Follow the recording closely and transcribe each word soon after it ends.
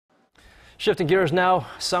Shifting gears now,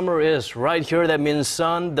 summer is right here. That means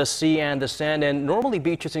sun, the sea, and the sand. And normally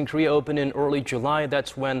beaches in Korea open in early July.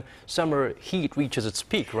 That's when summer heat reaches its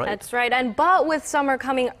peak, right? That's right. But with summer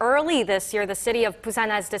coming early this year, the city of Busan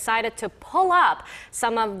has decided to pull up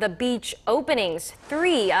some of the beach openings.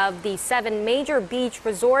 3 of the 7 major beach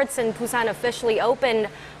resorts in Busan officially opened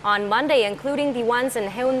on Monday, including the ones in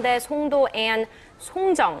Haeundae, Songdo, and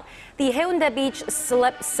Songjeong. The Haeundae Beach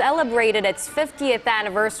celebrated its 50th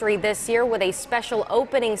anniversary this year with a special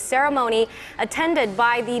opening ceremony attended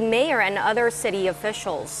by the mayor and other city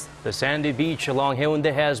officials. The sandy beach along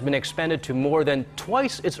Haeundae has been expanded to more than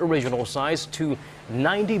twice its original size, to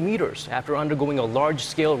 90 meters, after undergoing a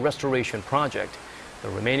large-scale restoration project. The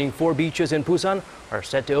remaining 4 beaches in Busan are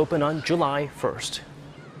set to open on July 1st.